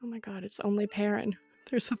my god, it's only Perrin.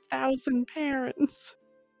 There's 1,000 Perrins.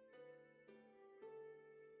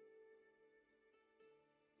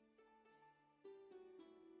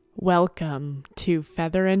 Welcome to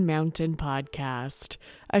Feather and Mountain Podcast,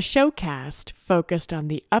 a showcast focused on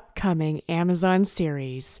the upcoming Amazon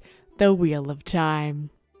series, The Wheel of Time.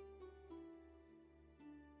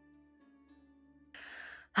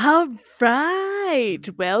 All right,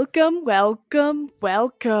 welcome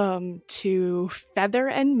to Feather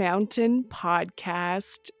and Mountain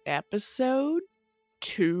Podcast, episode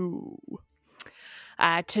 2.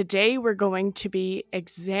 Today we're going to be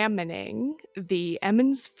examining the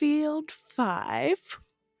Emmonsfield 5,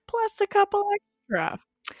 plus a couple extra.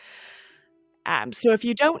 So if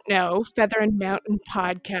you don't know, Feather and Mountain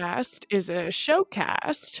Podcast is a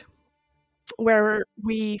showcast where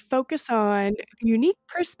we focus on unique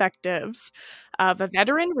perspectives of a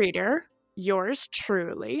veteran reader, yours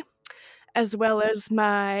truly, as well as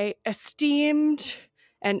my esteemed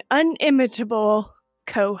and unimitable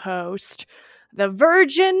co-host, the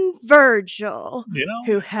Virgin Virgil,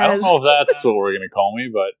 who has... I don't know if that's what we're going to call me,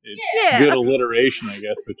 but it's good alliteration, I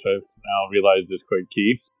guess, which I've now realized is quite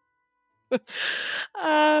key.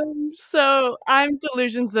 So I'm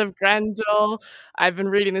Delusions of Grendel. I've been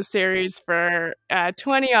reading the series for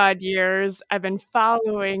 20 odd years. I've been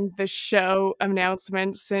following the show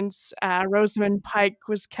announcement since Rosamund Pike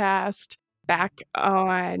was cast back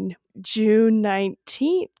on June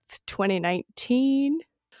 19th, 2019.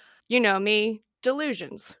 You know me,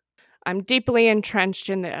 Delusions. I'm deeply entrenched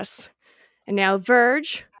in this. And now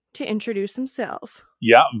Verge to introduce himself.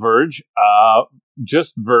 Yeah, Verge.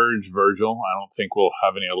 Just Virgil. I don't think we'll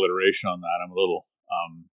have any alliteration on that. I'm a little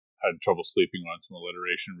had trouble sleeping on some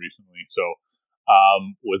alliteration recently. So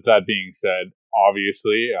with that being said,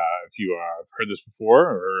 obviously, if you have heard this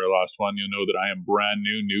before or last one, you'll know that I am brand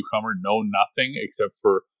new, newcomer, know nothing except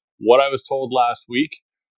for what I was told last week.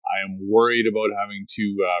 I am worried about having to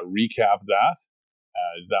recap that,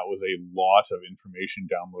 as that was a lot of information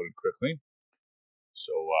downloaded quickly.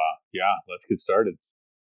 So, let's get started.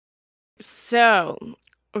 So,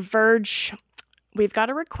 Verge, we've got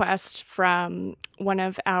a request from one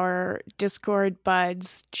of our Discord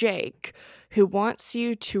buds, Jake, who wants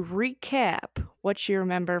you to recap what you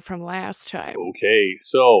remember from last time. Okay,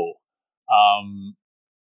 so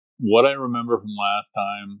what I remember from last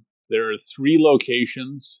time, there are 3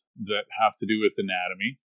 locations that have to do with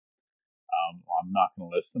anatomy. I'm not going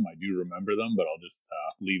to list them. I do remember them, but I'll just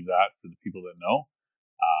leave that for the people that know.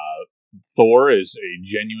 Thor is a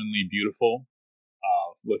genuinely beautiful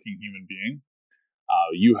looking human being.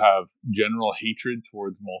 You have general hatred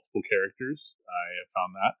towards multiple characters. I have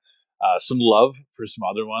found that. Some love for some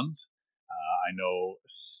other ones. I know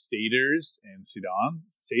Satyrs and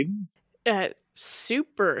Sidon.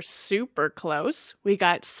 Super close. We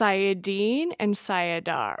got Sayadine and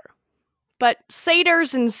Sayadar. But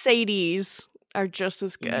Satyrs and Sadies are just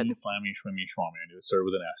as good. Slammy, Schwimmy, Schwammy. I do start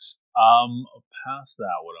with an S. Past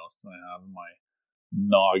that, what else do I have in my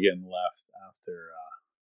noggin left after?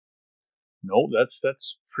 No, that's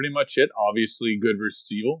pretty much it. Obviously, good versus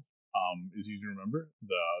evil is easy to remember.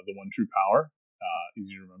 The one true power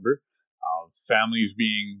easy to remember. Families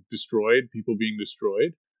being destroyed, people being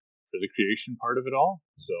destroyed for the creation part of it all.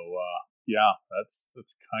 So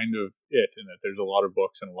that's kind of it. And that there's a lot of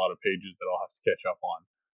books and a lot of pages that I'll have to catch up on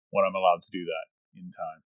when I'm allowed to do that in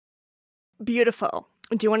time. Beautiful.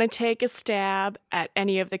 Do you want to take a stab at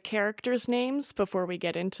any of the characters' names before we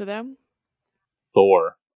get into them?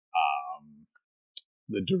 Thor.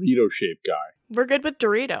 The Dorito-shaped guy. We're good with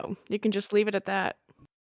Dorito. You can just leave it at that.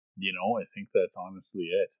 I think that's honestly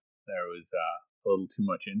it. There was a little too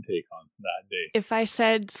much intake on that day. If I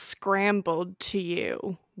said scrambled to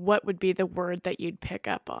you, what would be the word that you'd pick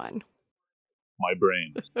up on? My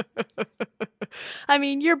brain. I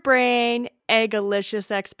mean, your brain,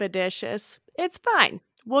 eggalicious expeditious. It's fine.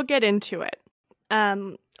 We'll get into it.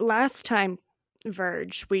 Last time,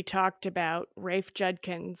 Verge, we talked about Rafe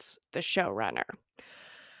Judkins, the showrunner.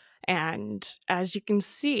 And as you can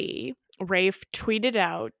see, Rafe tweeted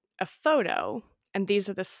out a photo, and these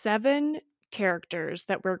are the 7 characters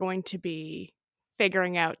that we're going to be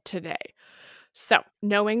figuring out today. So,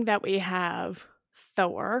 knowing that we have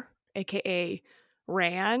Thor, aka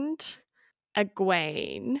Rand,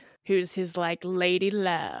 Egwene, who's his lady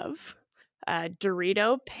love,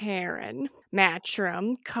 Dorito Perrin,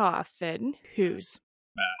 Matrim, Cawthon, who's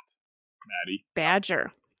Maddie,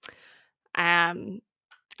 Badger,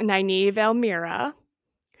 Nynaeve Elmira,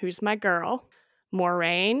 who's my girl,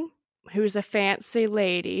 Moraine, who's a fancy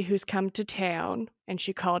lady who's come to town, and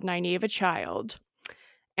she called Nynaeve a child,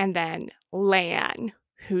 and then Lan,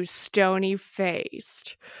 who's stony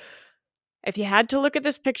faced. If you had to look at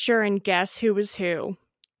this picture and guess who was who,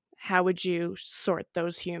 how would you sort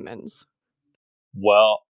those humans?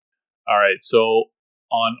 Well, all right. So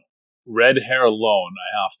on red hair alone,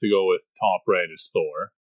 I have to go with top right as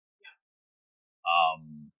Thor.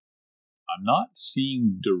 I'm not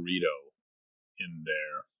seeing Dorito in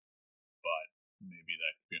there, but maybe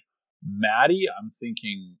that could be. Maddie, I'm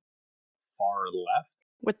thinking far left.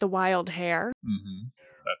 With the wild hair? Mm-hmm.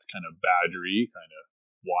 That's kind of badgery, kind of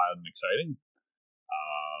wild and exciting.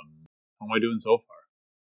 How am I doing so far?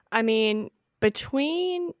 I mean,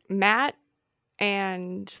 between Matt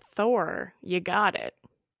and Thor, you got it.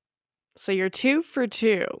 So you're 2 for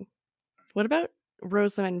 2. What about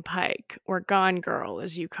Rosamund Pike, or Gone Girl,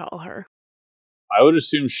 as you call her? I would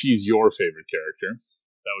assume she's your favorite character.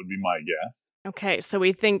 That would be my guess. Okay, so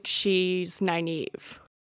we think she's Nynaeve.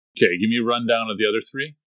 Okay, give me a rundown of the other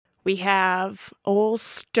three. We have old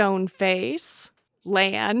Stoneface,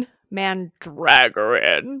 Lan,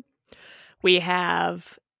 Mandragoran. We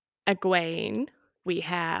have Egwene. We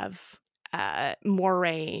have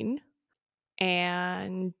Moraine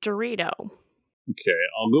and Dorito. Okay,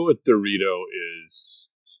 I'll go with Dorito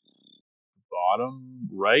is bottom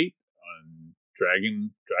right on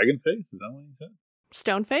Dragon Face. Is that what you said?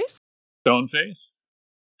 Stoneface? Stoneface.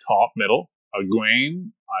 Top middle.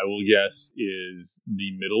 Egwene, I will guess, is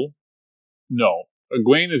the middle. No,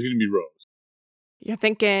 Egwene is going to be Rose. You're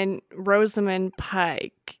thinking Rosamund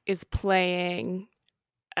Pike is playing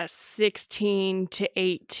a 16 to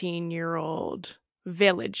 18-year-old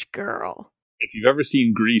village girl. If you've ever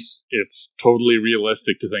seen Grease, it's totally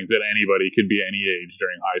realistic to think that anybody could be any age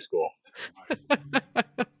during high school.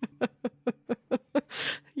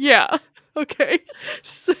 Yeah. Okay.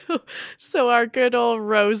 So our good old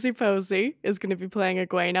Rosie Posey is going to be playing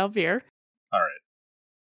Egwene Elvire. All right.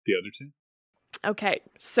 The other two? Okay.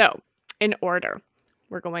 So, in order,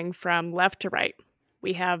 we're going from left to right.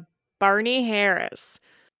 We have Barney Harris.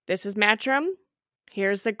 This is Matrim.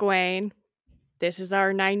 Here's Egwene. This is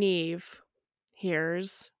our Nynaeve.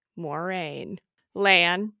 Here's Moraine.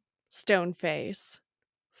 Lan, Stoneface.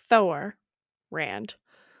 Thor, Rand.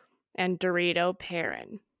 And Dorito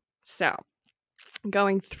Perrin. So,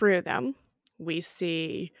 going through them, we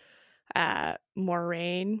see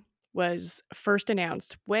Moraine was first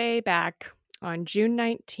announced way back on June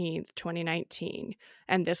 19th, 2019.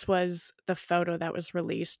 And this was the photo that was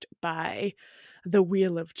released by The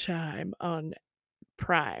Wheel of Time on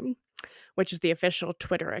Prime, which is the official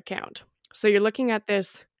Twitter account. So you're looking at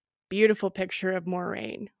this beautiful picture of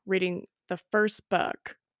Moraine reading the first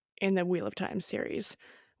book in the Wheel of Time series.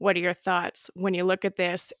 What are your thoughts when you look at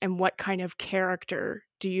this, and what kind of character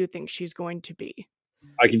do you think she's going to be?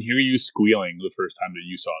 I can hear you squealing the first time that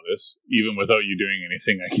you saw this. Even without you doing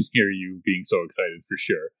anything, I can hear you being so excited for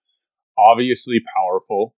sure. Obviously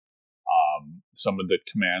powerful. Someone that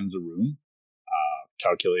commands a room.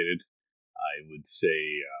 Calculated. I would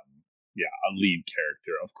say, a lead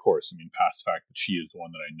character, of course. I mean, past the fact that she is the one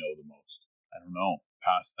that I know the most. I don't know.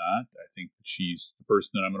 Past that, I think that she's the person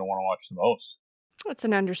that I'm going to want to watch the most. That's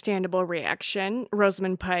an understandable reaction.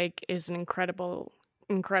 Rosamund Pike is an incredible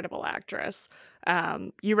actress.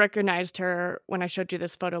 You recognized her when I showed you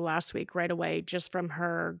this photo last week right away, just from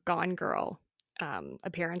her Gone Girl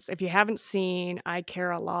appearance. If you haven't seen I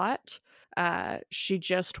Care a Lot, she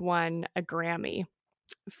just won a Grammy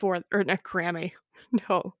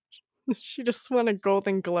No, she just won a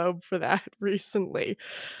Golden Globe for that recently.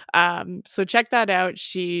 So check that out.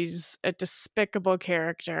 She's a despicable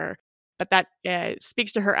character, but that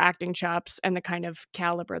speaks to her acting chops and the kind of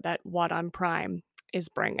caliber that What on Prime is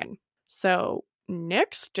bringing. So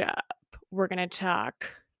next up, we're going to talk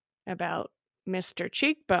about Mr.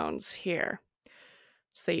 Cheekbones here.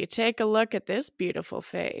 So you take a look at this beautiful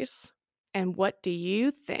face, and what do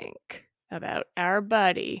you think about our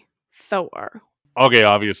buddy, Thor? Okay,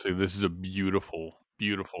 obviously, this is a beautiful,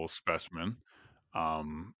 beautiful specimen.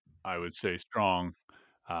 I would say strong,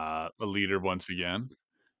 a leader once again.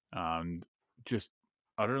 Just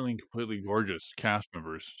utterly and completely gorgeous cast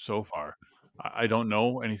members so far. I don't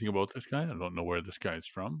know anything about this guy. I don't know where this guy's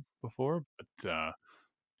from before, but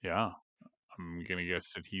yeah, I'm going to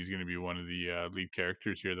guess that he's going to be one of the lead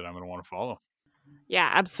characters here that I'm going to want to follow. Yeah,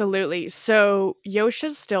 absolutely. So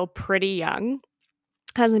Yosha's still pretty young.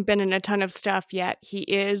 Hasn't been in a ton of stuff yet. He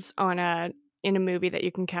is in a movie that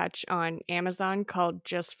you can catch on Amazon called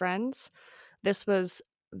Just Friends. This was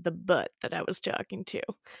the butt that I was talking to.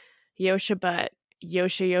 Yosha butt.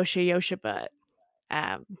 Yosha butt.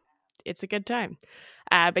 It's a good time.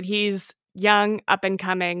 But he's young, up and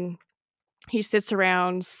coming. He sits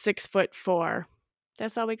around 6'4".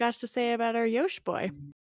 That's all we got to say about our Yosh boy.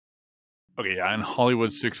 Okay, yeah, in Hollywood,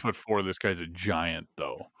 6'4", this guy's a giant,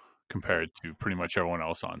 though, compared to pretty much everyone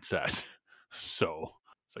else on set. So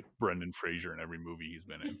it's like Brendan Fraser in every movie he's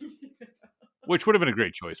been in, which would have been a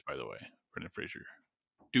great choice, by the way. Brendan Fraser,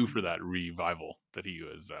 due for that revival that he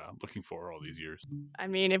was looking for all these years. I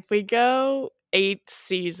mean, if we go 8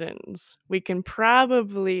 seasons, we can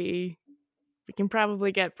probably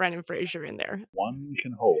get Brendan Fraser in there. One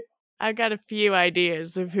can hope. I've got a few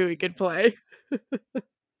ideas of who he could play.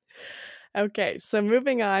 Okay, so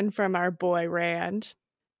moving on from our boy Rand,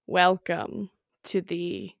 welcome to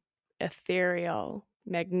the ethereal,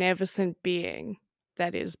 magnificent being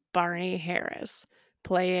that is Barney Harris,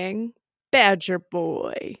 playing Badger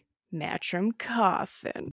Boy, Matrim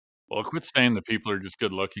Cawthon. Well, quit saying that people are just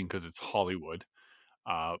good looking because it's Hollywood.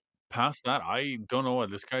 Past that, I don't know what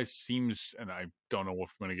this guy seems, and I don't know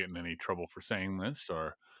if I'm going to get in any trouble for saying this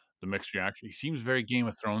or the mixed reaction. He seems very Game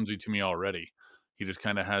of Thronesy to me already. He just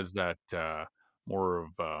kind of has that more of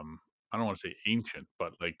I don't want to say ancient,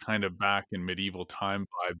 but like kind of back in medieval time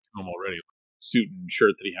vibe to him already. Suit and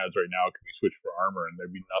shirt that he has right now could be switched for armor, and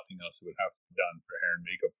there'd be nothing else that would have to be done for hair and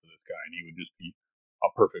makeup for this guy, and he would just be a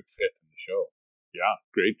perfect fit in the show. Yeah,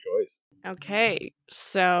 great choice. Okay,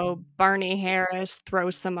 so Barney Harris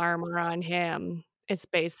throws some armor on him. It's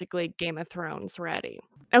basically Game of Thrones ready.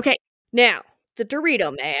 Okay, now, the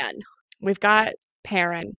Dorito Man. We've got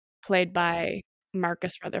Perrin, played by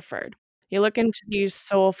Marcus Rutherford. You look into these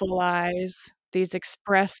soulful eyes, these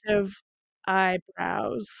expressive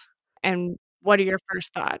eyebrows, and what are your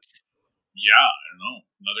first thoughts? Yeah, I don't know.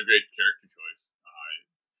 Another great character choice. I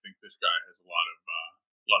think this guy has a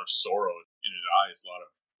lot of sorrow in his eyes, a lot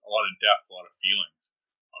of depth, a lot of feelings.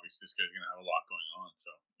 Obviously, this guy's going to have a lot going on.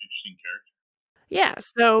 So interesting character. Yeah,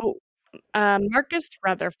 so Marcus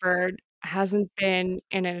Rutherford hasn't been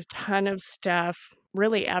in a ton of stuff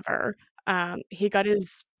really ever. He got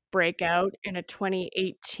his breakout in a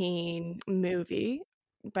 2018 movie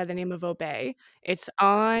by the name of Obey. It's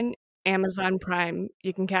on Amazon Prime.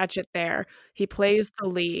 You can catch it there. He plays the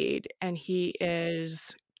lead and he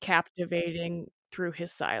is captivating through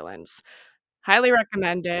his silence. Highly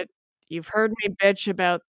recommend it. You've heard me bitch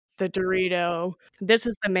about the Dorito. This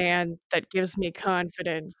is the man that gives me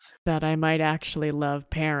confidence that I might actually love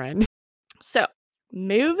Perrin. So,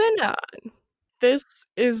 moving on. This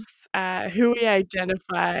is who we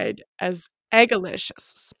identified as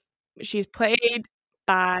Eggalicious. She's played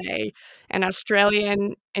by an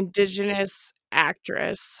Australian Indigenous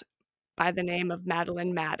actress by the name of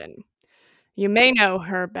Madeline Madden. You may know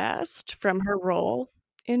her best from her role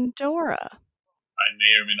in Dora. I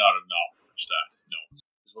may or may not have not watched that. No.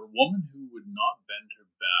 Is what a woman who would not bend her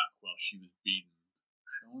back while she was beaten,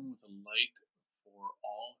 shone with a light for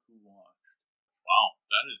all who watched. Wow,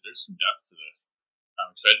 there's some depth to this.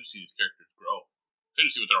 I'm excited to see these characters grow. Excited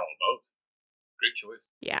to see what they're all about. Great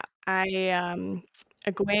choice. Yeah,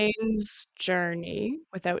 Egwene's journey,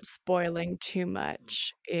 without spoiling too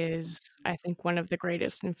much, is, I think, one of the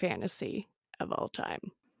greatest in fantasy of all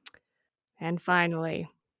time. And finally,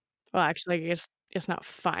 well, actually, it's not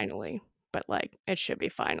finally, but like, it should be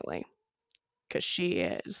finally, because she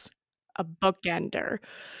is a bookender.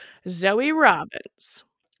 Zoe Robbins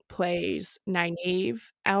plays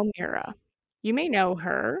Nynaeve Almira. You may know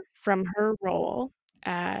her from her role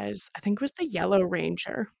as, I think it was the Yellow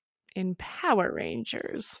Ranger in Power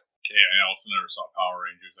Rangers. Okay, I also never saw Power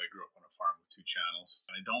Rangers. I grew up on a farm with 2 channels.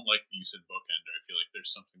 And I don't like that you said bookender. I feel like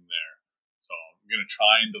there's something there. So I'm going to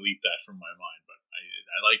try and delete that from my mind. But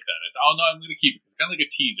I like that. I'm going to keep it. It's kind of like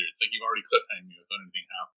a teaser. It's like you've already cliffhanged me without anything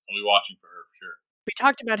happening. I'll be watching for her for sure. We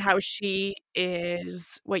talked about how she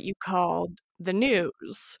is what you called the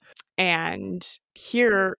news. And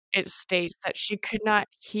here it states that she could not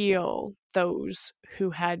heal those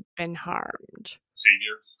who had been harmed.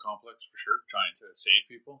 Savior complex for sure, trying to save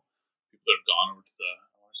people. People that have gone over to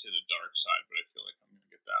I want to say the dark side, but I feel like I'm going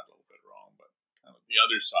to get that a little bit wrong. But kind of the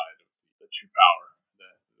other side of the true power,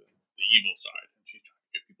 the evil side. And she's trying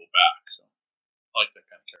to get people back. So I like that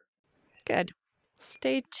kind of character. Good.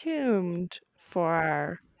 Stay tuned for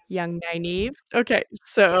our young Nynaeve. Okay,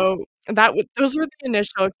 so those were the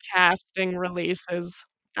initial casting releases.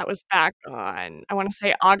 That was back on, I want to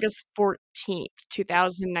say, August 14th,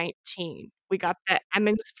 2019. We got the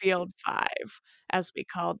Emmonsfield Five, as we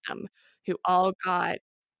called them, who all got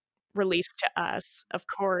released to us. Of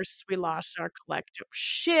course, we lost our collective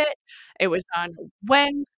shit. It was on a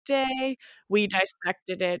Wednesday. We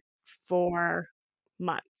dissected it for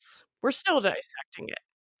months. We're still dissecting it,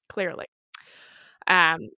 clearly.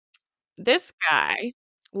 This guy,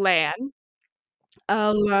 Alan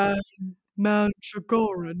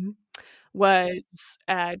Mandragoran, was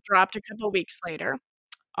dropped a couple weeks later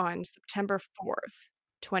on September 4th,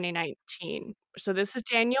 2019. So this is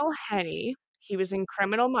Daniel Henney. He was in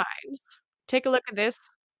Criminal Minds. Take a look at this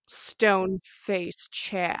stone-faced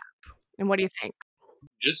chap. And what do you think?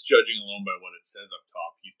 Just judging alone by what it says up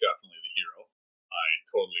top, he's definitely the hero. I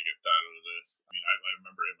totally get that out of this. I mean, I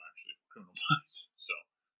remember him actually from Criminal Minds, so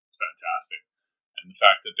it's fantastic. And the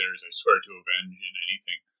fact that there's, I swear to avenge in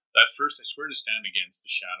anything. That first, I swear to stand against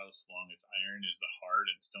the shadows so long as iron is the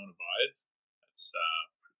heart and stone abides. That's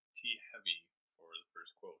pretty heavy for the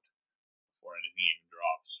first quote before anything even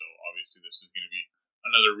drops. So obviously this is going to be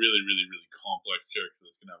another really, really, really complex character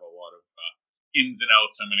that's going to have a lot of ins and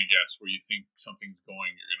outs, I'm going to guess, where you think something's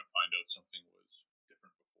going, you're going to find out something was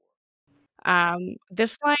different before.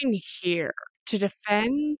 This line here, to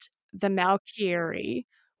defend the Malkieri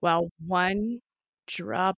while one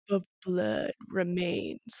drop of blood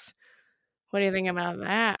remains. What do you think about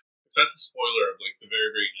that? If that's a spoiler of like the very,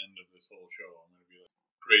 very end of this whole show, I'm going to be like,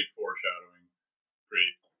 great foreshadowing,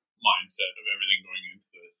 great mindset of everything going into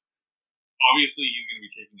this. Obviously, he's going to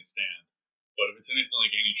be taking a stand, but if it's anything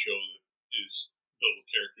like any show that is built with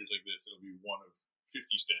characters like this, it'll be one of 50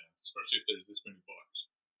 stands, especially if there's this many books.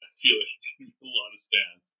 I feel like it's going to be a lot of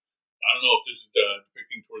stands. I don't know if this is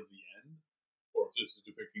depicting towards the end, or if this is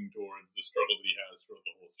depicting towards the struggle that he has throughout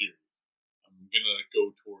the whole series. I'm going to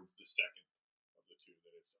go towards the second of the two,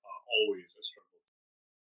 that it's always a struggle.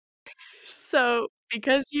 So,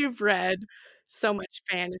 because you've read so much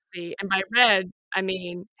fantasy, and by read, I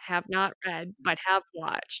mean have not read, but have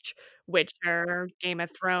watched Witcher, Game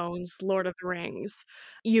of Thrones, Lord of the Rings,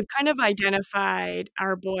 you've kind of identified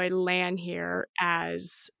our boy Lan here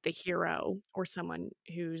as the hero or someone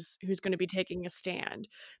who's going to be taking a stand.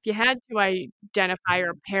 If you had to identify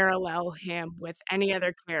or parallel him with any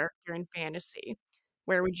other character in fantasy,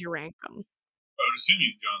 where would you rank him? I would assume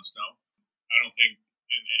he's Jon Snow. I don't think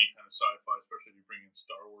in any kind of sci-fi, especially if you bring in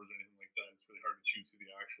Star Wars or anything like that, it's really hard to choose who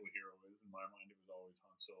the actual hero is. In my mind, it was always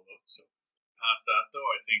Han Solo. So past that,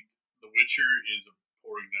 though, I think The Witcher is a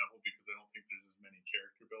poor example because I don't think there's as many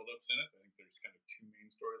character build-ups in it. I think there's kind of two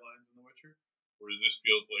main storylines in The Witcher, whereas this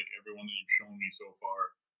feels like everyone that you've shown me so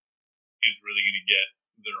far is really going to get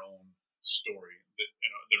their own story,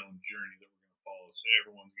 their own journey that we're going to follow. So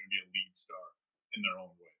everyone's going to be a lead star in their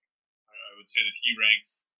own way. I would say that he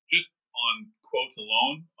ranks just on quotes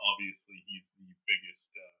alone. Obviously, he's the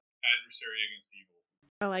biggest adversary against evil.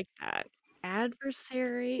 I like that.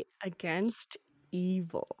 Adversary against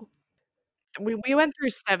evil. We went through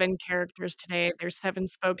 7 characters today. There's 7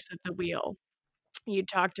 spokes at the wheel. You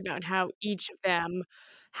talked about how each of them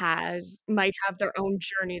might have their own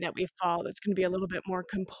journey that we follow that's going to be a little bit more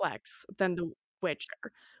complex than The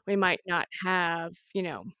Witcher. We might not have,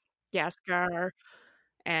 Yaskar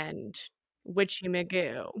and Witchy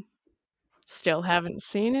Magoo. Still haven't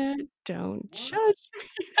seen it. Don't judge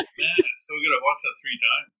me. Man, it's so good. I watched that 3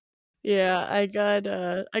 times. Yeah,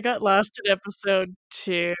 I got lost in episode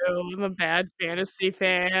 2. I'm a bad fantasy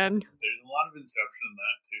fan. There's a lot of Inception in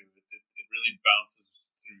that too. It really bounces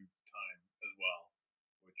through time as well,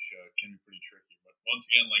 which can be pretty tricky. But once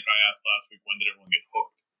again, like I asked last week, when did everyone get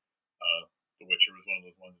hooked? The Witcher was one of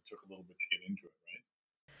those ones that took a little bit to get into it,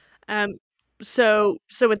 right? So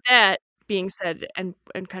with that being said, and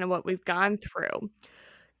kind of what we've gone through,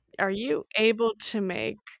 are you able to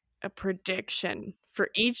make a prediction for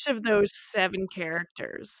each of those 7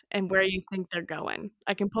 characters and where you think they're going?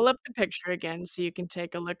 I can pull up the picture again so you can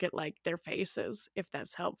take a look at like their faces if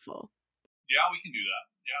that's helpful. Yeah, we can do that.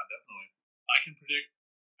 Yeah, definitely. I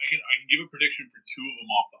can give a prediction for 2 of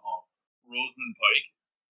them off the hop. Rosamund Pike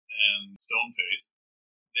and Stoneface.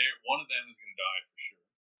 One of them is going to die for sure.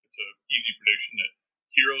 It's an easy prediction that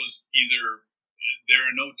heroes there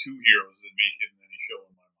are no 2 heroes that make it in any show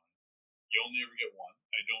in my mind. You only ever get one.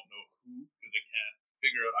 I don't know who because I can't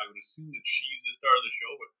figure out. I would assume that she's the star of the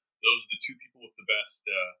show, but those are the 2 people with the best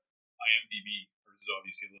IMDb. Hers is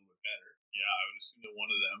obviously a little bit better. Yeah, I would assume that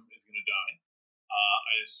one of them is going to die.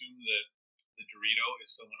 I assume that the Dorito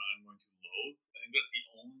is someone I'm going to loathe. I think that's the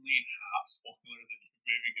only half spoiler that you've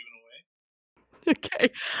maybe given away. Okay,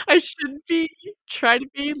 I should try to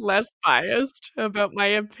be less biased about my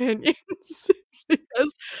opinions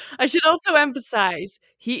because I should also emphasize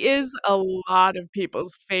he is a lot of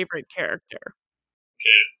people's favorite character.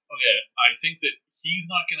 Okay. I think that he's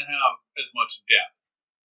not going to have as much depth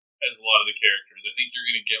as a lot of the characters. I think you're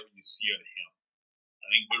going to get what you see out of him. I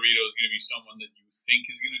think Dorito is going to be someone that you think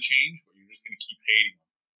is going to change, but you're just going to keep hating him.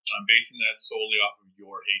 I'm basing that solely off of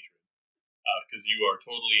your hatred. Because you are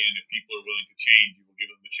totally in. If people are willing to change, you will give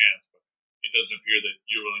them a chance. But it doesn't appear that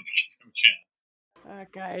you're willing to give them a chance.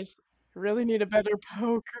 Guys, I really need a better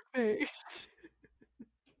poker face.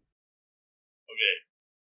 Okay,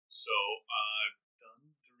 So I've done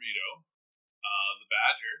Dorito. The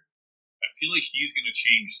Badger. I feel like he's going to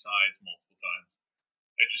change sides multiple times.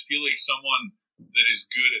 I just feel like someone that is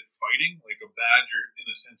good at fighting, like a badger in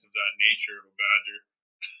the sense of that nature of a badger.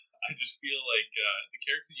 I just feel like the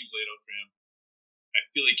character you've laid out for him, I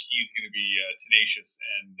feel like he's going to be tenacious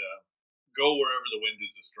and go wherever the wind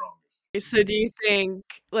is the strongest. So do you think,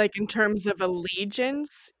 like, in terms of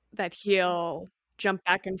allegiance, that he'll jump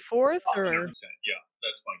back and forth, 100%. or? Yeah,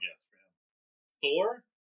 that's my guess for him. Thor,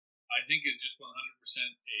 I think, is just 100%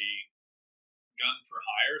 a gun for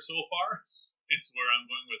hire so far. It's where I'm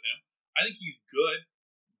going with him. I think he's good,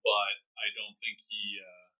 but I don't think he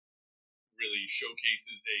really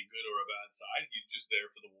showcases a good or a bad side. He's just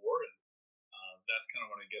there for the war, and that's kind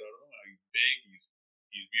of what I get out of him. He's big,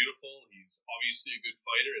 he's beautiful, he's obviously a good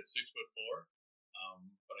fighter at 6'4",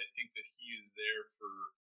 but I think that he is there for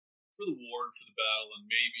the war and for the battle, and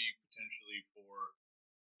maybe potentially for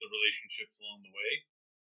the relationships along the way.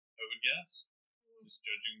 I would guess, just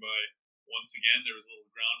judging by, once again, there was a little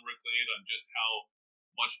groundwork laid on just how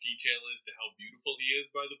much detail is to how beautiful he is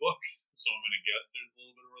by the books. So I'm going to guess there's a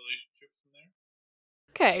little bit of relationships in there.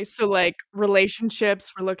 Okay, so, like,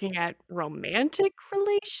 relationships, we're looking at romantic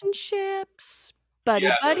relationships? Buddy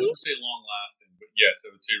Yes, I was buddy? going to say long lasting, but yes, I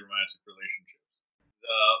would say romantic relationships.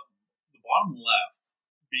 The bottom left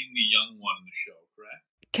being the young one in the show, correct?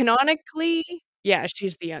 Canonically, yeah,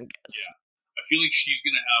 she's the youngest. Yeah. I feel like she's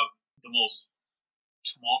going to have the most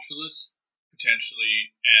tumultuous,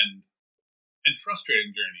 potentially, and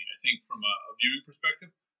frustrating journey, I think, from a viewing perspective,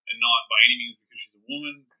 and not by any means because she's a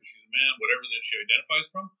woman, because she's a man, whatever that she identifies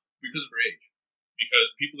from, because of her age. Because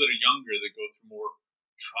people that are younger that go through more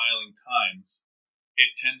trialing times,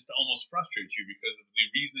 it tends to almost frustrate you because of the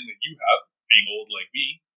reasoning that you have, being old like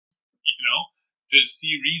me, to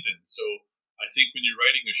see reason. So I think when you're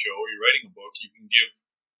writing a show or you're writing a book, you can give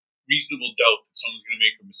reasonable doubt that someone's going to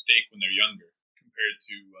make a mistake when they're younger compared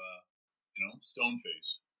to,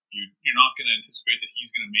 Stoneface. You're not going to anticipate that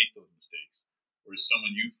he's going to make those mistakes. Whereas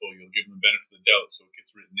someone youthful, you'll give them the benefit of the doubt, so it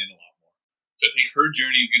gets written in a lot more. So I think her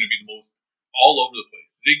journey is going to be the most all over the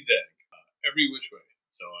place, zigzag, every which way.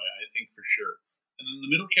 So I think for sure. And then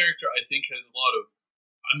the middle character, I think, has a lot of.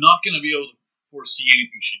 I'm not going to be able to foresee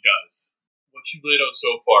anything she does. What you've laid out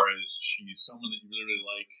so far is she's someone that you really, really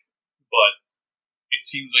like, but it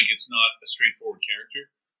seems like it's not a straightforward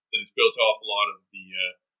character. That it's built off a lot of the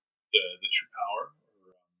true power.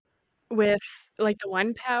 With, like, the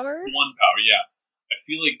one power? One power, yeah. I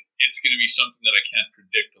feel like it's going to be something that I can't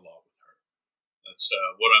predict a lot with her. That's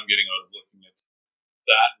what I'm getting out of looking at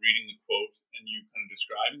that, reading the quote, and you kind of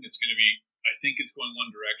describing. It's going to be, I think it's going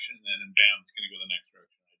one direction, and then bam, it's going to go the next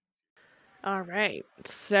direction. All right.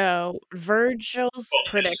 So, Virgil's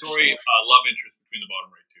predictions. Sorry, love interest between the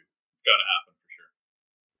bottom right, too. It's got to happen for sure.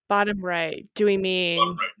 Bottom right. Do we mean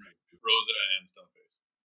Bottom right, Rosa and Stoneface.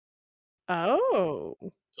 Oh.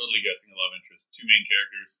 Totally guessing a love interest. Two main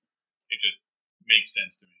characters. It just makes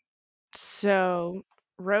sense to me. So,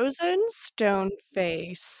 Rosa and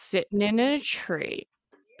Stoneface sitting in a tree.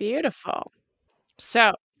 Beautiful.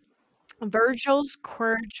 So, Virgil's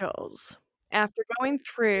Cordials. After going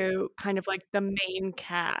through kind of like the main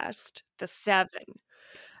cast, the 7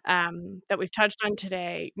 that we've touched on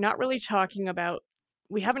today, not really talking about,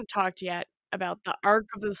 we haven't talked yet about the arc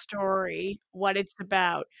of the story, what it's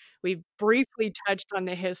about. We've briefly touched on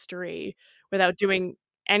the history without doing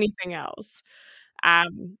anything else.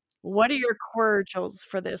 What are your cordials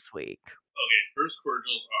for this week? Okay, first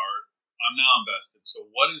cordials are, I'm now invested. So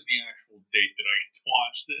what is the actual date that I get to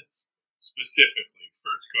watch this? Specifically,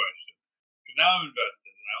 first question. Because now I'm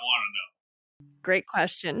invested and I want to know. Great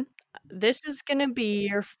question. This is going to be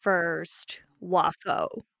your first WAFO.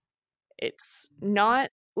 It's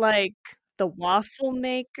not like the waffle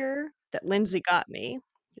maker that Lindsay got me.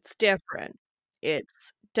 It's different.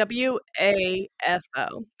 It's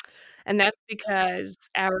WAFO. And that's because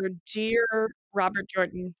our dear Robert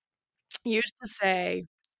Jordan used to say,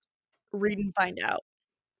 read and find out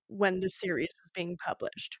when the series was being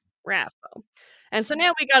published. RAFO. And so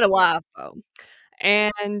now we got a WAFO.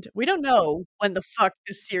 And we don't know when the fuck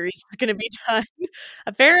this series is going to be done.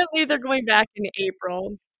 Apparently, they're going back in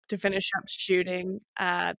April to finish up shooting.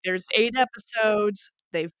 There's 8 episodes.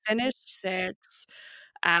 They've finished 6.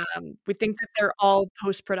 We think that they're all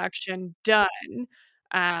post-production done.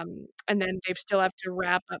 And then they still have to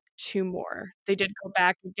wrap up 2 more. They did go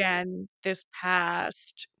back again this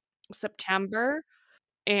past September,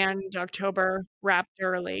 and October wrapped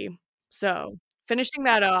early. So finishing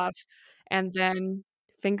that off, and then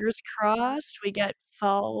fingers crossed we get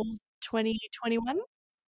fall 2021.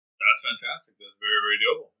 That's fantastic. That's very, very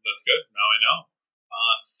doable. That's good. Now I know.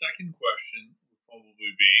 Second question would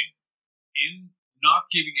probably be, in not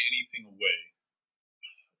giving anything away.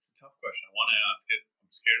 It's a tough question. I want to ask it.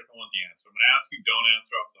 I'm scared if I want the answer. I'm going to ask you. Don't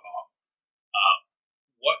answer off the hop.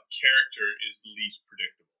 What character is the least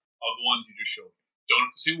predictable of the ones you just showed me? Don't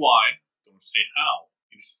have to say why. Don't have to say how.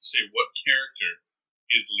 You just have to say what character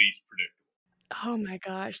is the least predictable. Oh my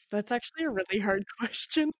gosh, that's actually a really hard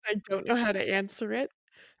question. I don't know how to answer it.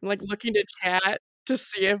 I'm like looking to chat to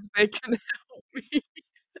see if they can help me.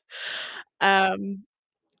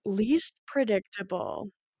 Least predictable.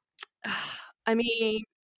 I mean,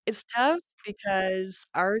 it's tough because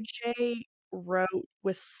RJ wrote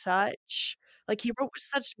with such, like, he wrote with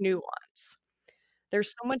such nuance. There's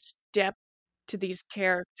so much depth to these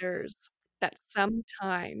characters that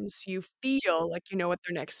sometimes you feel like you know what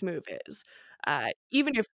their next move is.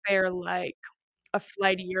 Even if they're like a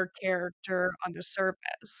flightier character on the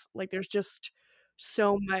surface, like, there's just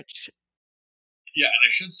so much. Yeah, and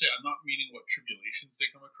I should say I'm not meaning what tribulations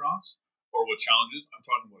they come across or what challenges. I'm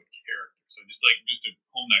talking about a character. So just to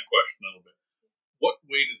hone that question a little bit. What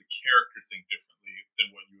way does a character think differently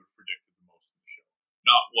than what you would predicted the most in the show?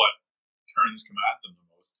 Not what turns come at them the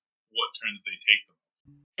most, what turns they take them.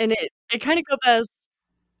 And it kind of goes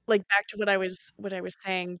like back to what I was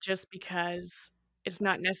saying, just because it's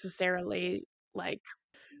not necessarily like,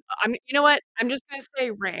 you know what? I'm just gonna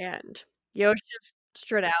say Rand. Yosha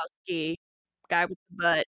Stradowski, guy with the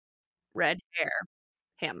butt, red hair,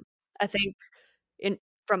 him. I think in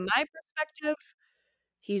from my perspective,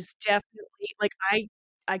 he's definitely like,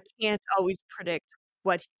 I can't always predict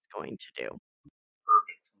what he's going to do.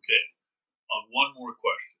 Perfect. Okay. One more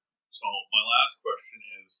question. So my last question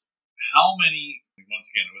is, how many, once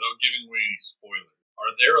again, without giving away any spoilers,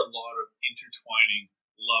 are there a lot of intertwining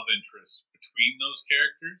love interests between those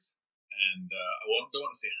characters? And don't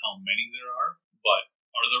want to say how many there are, but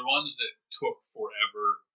are there ones that took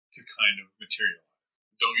forever to kind of materialize?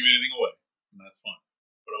 Don't give anything away, and that's fine.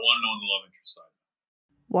 But I want to know on the love interest side.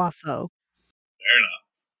 Wafo. Fair enough.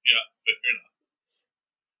 Yeah, fair enough.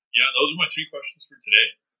 Yeah, those are my 3 questions for today.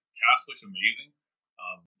 Cast looks amazing.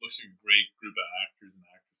 Looks like a great group of actors and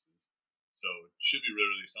actresses. So it should be really,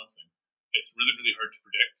 really something. It's really, really hard to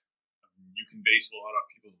predict. You can base a lot off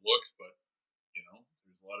people's looks, but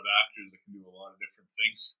there's a lot of actors that can do a lot of different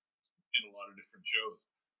things in a lot of different shows.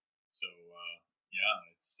 So yeah,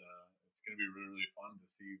 it's going to be really, really fun to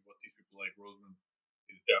see what these people like. Rosamund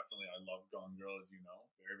is definitely, I love Gone Girl, as you know.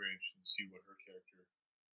 Very, very interested to see what her character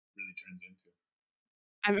really turns into.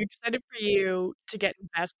 I'm excited for you to get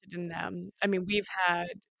invested in them. I mean, we've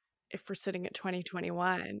had, if we're sitting at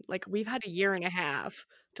 2021, like, we've had a year and a half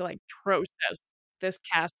to like process this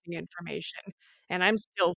casting information, and I'm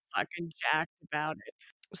still fucking jacked about it.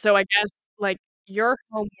 So I guess like your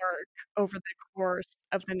homework over the course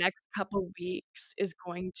of the next couple weeks is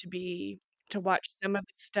going to be to watch some of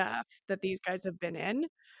the stuff that these guys have been in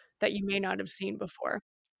that you may not have seen before,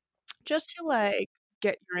 just to like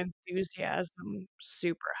get your enthusiasm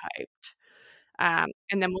super hyped.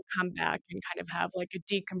 And then we'll come back and kind of have like a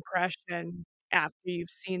decompression after you've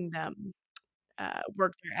seen them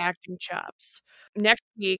work their acting chops. Next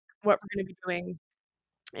week, what we're going to be doing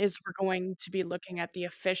is we're going to be looking at the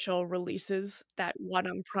official releases that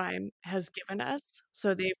Wadum Prime has given us.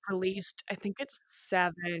 So they've released, I think it's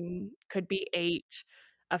 7, could be 8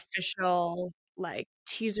 official like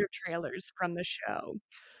teaser trailers from the show.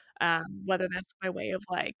 Whether that's by way of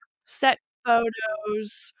like set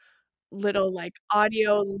photos, little like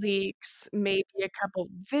audio leaks, maybe a couple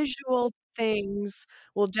visual things.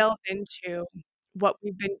 We'll delve into what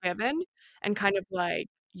we've been given and kind of like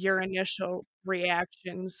your initial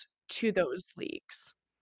reactions to those leaks.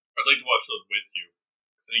 I'd like to watch those with you.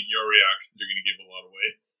 I think your reactions are going to give a lot away,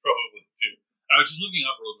 probably too. I was just looking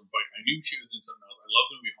up Rosamund Pike. I knew she was in something else. I love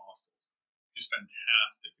the movie Hostel. She's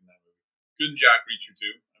fantastic in that movie. Good in Jack Reacher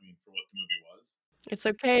too. I mean, for what the movie was. It's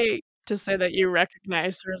okay to say that you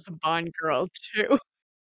recognize her as a Bond girl too.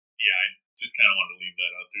 Yeah, I just kind of wanted to leave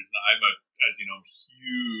that out. I'm a, as you know,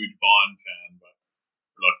 huge Bond fan, but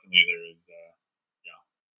reluctantly there is,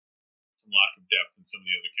 some lack of depth in some of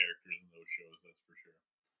the other characters in those shows. That's for sure.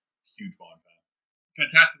 Huge Bond fan.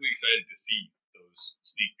 Fantastically excited to see those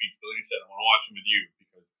sneak peeks. But like I said, I want to watch them with you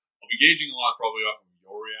because I'll be gauging a lot probably off of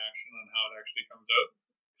your reaction on how it actually comes out.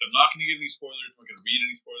 So I'm not going to get any spoilers. I'm not going to read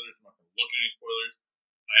any spoilers. I'm not going to look at any spoilers.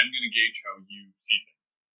 I am going to gauge how you see things.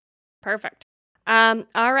 Perfect.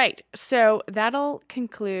 All right. So that'll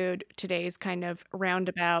conclude today's kind of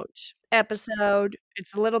roundabout episode.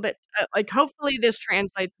 It's a little bit like, hopefully this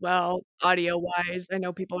translates well audio wise. I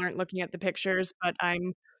know people aren't looking at the pictures, but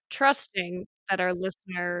I'm trusting that our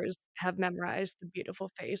listeners have memorized the beautiful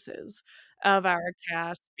faces of our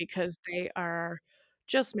cast because they are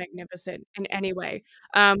just magnificent in any way.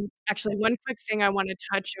 Actually, one quick thing I want to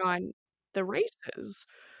touch on the races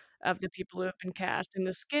of the people who have been cast and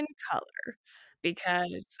the skin color.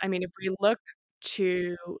 Because, I mean, if we look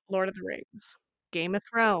to Lord of the Rings, Game of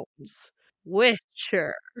Thrones,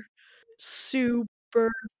 Witcher,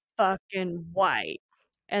 super fucking white.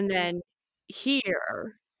 And then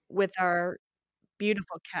here with our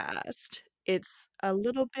beautiful cast, it's a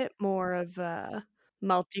little bit more of a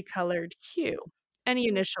multicolored hue. Any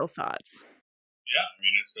initial thoughts? Yeah, I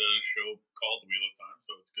mean, it's a show called The Wheel of Time,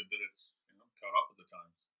 so it's good that it's caught up with the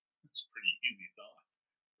times. It's a pretty easy thought,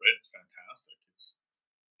 right? It's fantastic. It's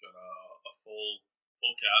got a full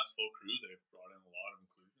cast, full crew. They've brought in a lot of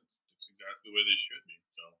inclusions. It's exactly the way they should be.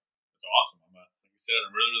 So it's awesome. Like I said,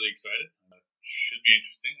 I'm really, really excited. It should be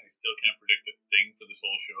interesting. I still can't predict a thing for this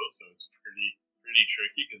whole show, so it's pretty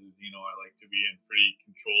tricky because, as you know, I like to be in pretty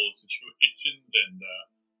control of situations and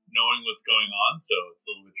knowing what's going on. So it's a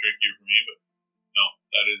little bit trickier for me, but no,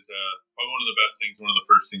 that is probably one of the best things. One of the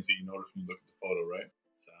first things that you notice when you look at the photo, right?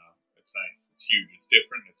 It's nice. It's huge. It's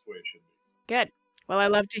different. It's the way it should be. Good. Well, I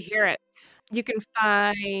love to hear it. You can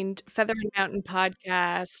find Feather and Mountain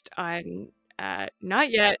Podcast on not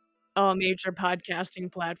yet all major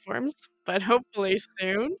podcasting platforms, but hopefully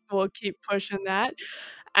soon. We'll keep pushing that.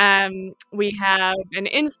 We have an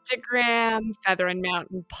Instagram, Feather and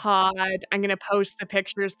Mountain Pod. I'm going to post the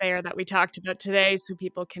pictures there that we talked about today so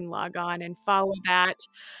people can log on and follow that.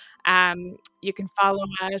 You can follow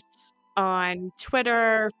us on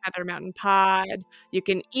Twitter, Feather Mountain Pod. You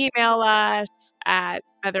can email us at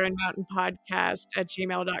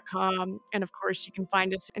featherandmountainpodcast@gmail.com. And of course, you can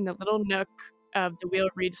find us in the little nook of the Wheel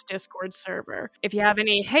Reads Discord server. If you have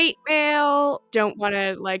any hate mail, don't want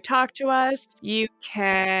to talk to us, you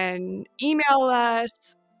can email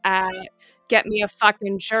us at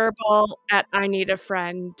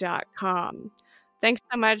getmeafuckinggerbil@ineedafriend.com. Thanks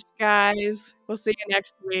so much, guys. We'll see you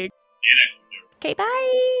next week. See you next week. Okay,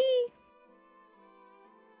 bye.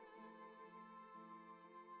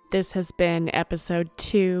 This has been episode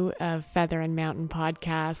 2 of Feather and Mountain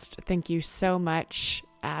Podcast. Thank you so much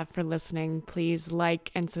for listening. Please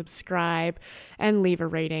like and subscribe and leave a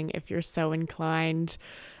rating if you're so inclined.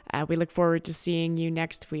 We look forward to seeing you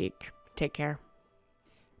next week. Take care.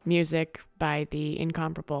 Music by the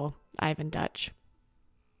incomparable Ivan Dutch.